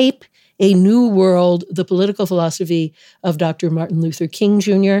To Shape a New World, The Political Philosophy of Dr. Martin Luther King,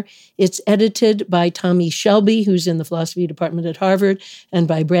 Jr. It's edited by Tommy Shelby, who's in the philosophy department at Harvard, and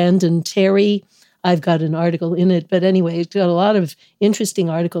by Brandon Terry. I've got an article in it. But anyway, it's got a lot of interesting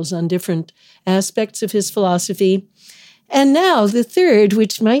articles on different aspects of his philosophy. And now the third,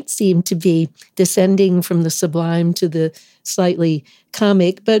 which might seem to be descending from the sublime to the slightly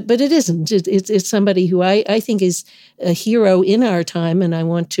comic, but it isn't. It's somebody who I think is a hero in our time, and I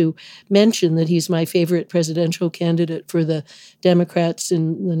want to mention that he's my favorite presidential candidate for the Democrats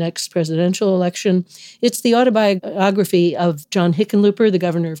in the next presidential election. It's the autobiography of John Hickenlooper, the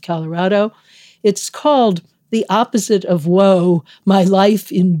governor of Colorado. It's called The Opposite of Woe, My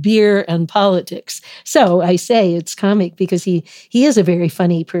Life in Beer and Politics. So I say it's comic because he is a very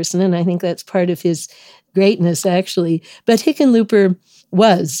funny person, and I think that's part of his greatness, actually. But Hickenlooper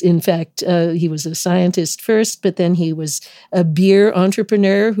was, in fact, he was a scientist first, but then he was a beer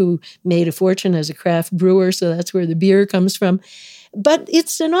entrepreneur who made a fortune as a craft brewer, so that's where the beer comes from. But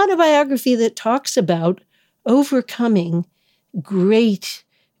it's an autobiography that talks about overcoming great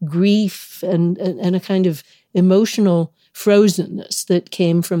grief and a kind of emotional frozenness that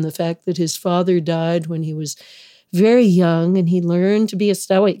came from the fact that his father died when he was very young, and he learned to be a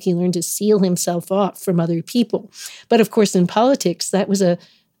stoic. He learned to seal himself off from other people. But of course, in politics, that was a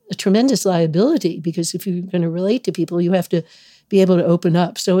tremendous liability, because if you're going to relate to people, you have to be able to open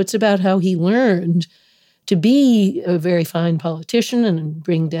up. So it's about how he learned to be a very fine politician and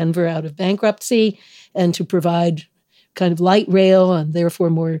bring Denver out of bankruptcy and to provide kind of light rail and therefore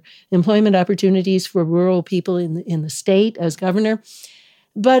more employment opportunities for rural people in the state as governor.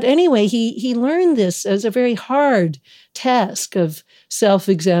 But anyway, he learned this as a very hard task of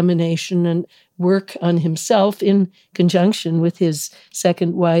self-examination and work on himself in conjunction with his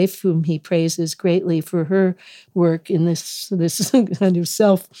second wife, whom he praises greatly for her work in this kind of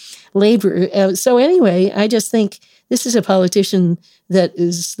self-labor. So anyway, I just think this is a politician that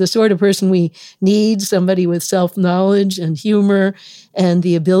is the sort of person we need, somebody with self-knowledge and humor and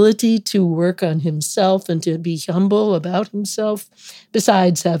the ability to work on himself and to be humble about himself,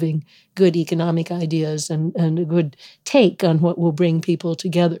 besides having good economic ideas and a good take on what will bring people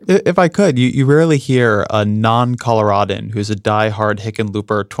together. If I could, you rarely hear a non-Coloradan who's a diehard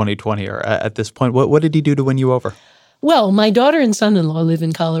Hickenlooper 2020er at this point. What did he do to win you over? Well, my daughter and son-in-law live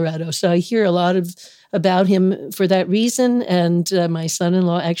in Colorado, so I hear a lot about him for that reason. And my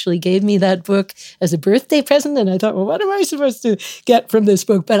son-in-law actually gave me that book as a birthday present. And I thought, well, what am I supposed to get from this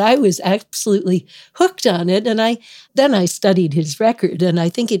book? But I was absolutely hooked on it. And then I studied his record. And I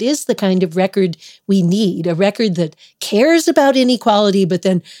think it is the kind of record we need, a record that cares about inequality, but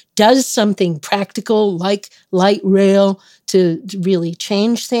then does something practical like light rail to really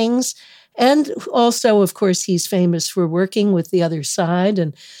change things. And also, of course, he's famous for working with the other side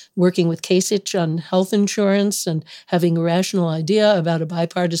and working with Kasich on health insurance and having a rational idea about a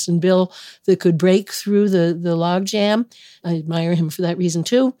bipartisan bill that could break through the logjam. I admire him for that reason,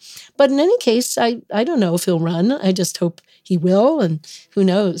 too. But in any case, I don't know if he'll run. I just hope he will. And who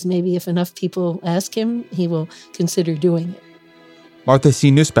knows, maybe if enough people ask him, he will consider doing it. Martha C.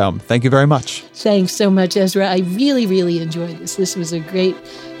 Nussbaum, thank you very much. Thanks so much, Ezra. I really, really enjoyed this. This was a great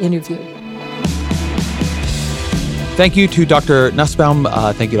interview. Thank you to Dr. Nussbaum.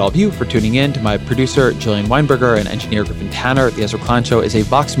 Thank you to all of you for tuning in. To my producer, Jillian Weinberger, and engineer Griffin Tanner. The Ezra Klein Show is a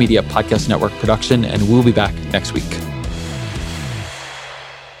Vox Media Podcast Network production, and we'll be back next week.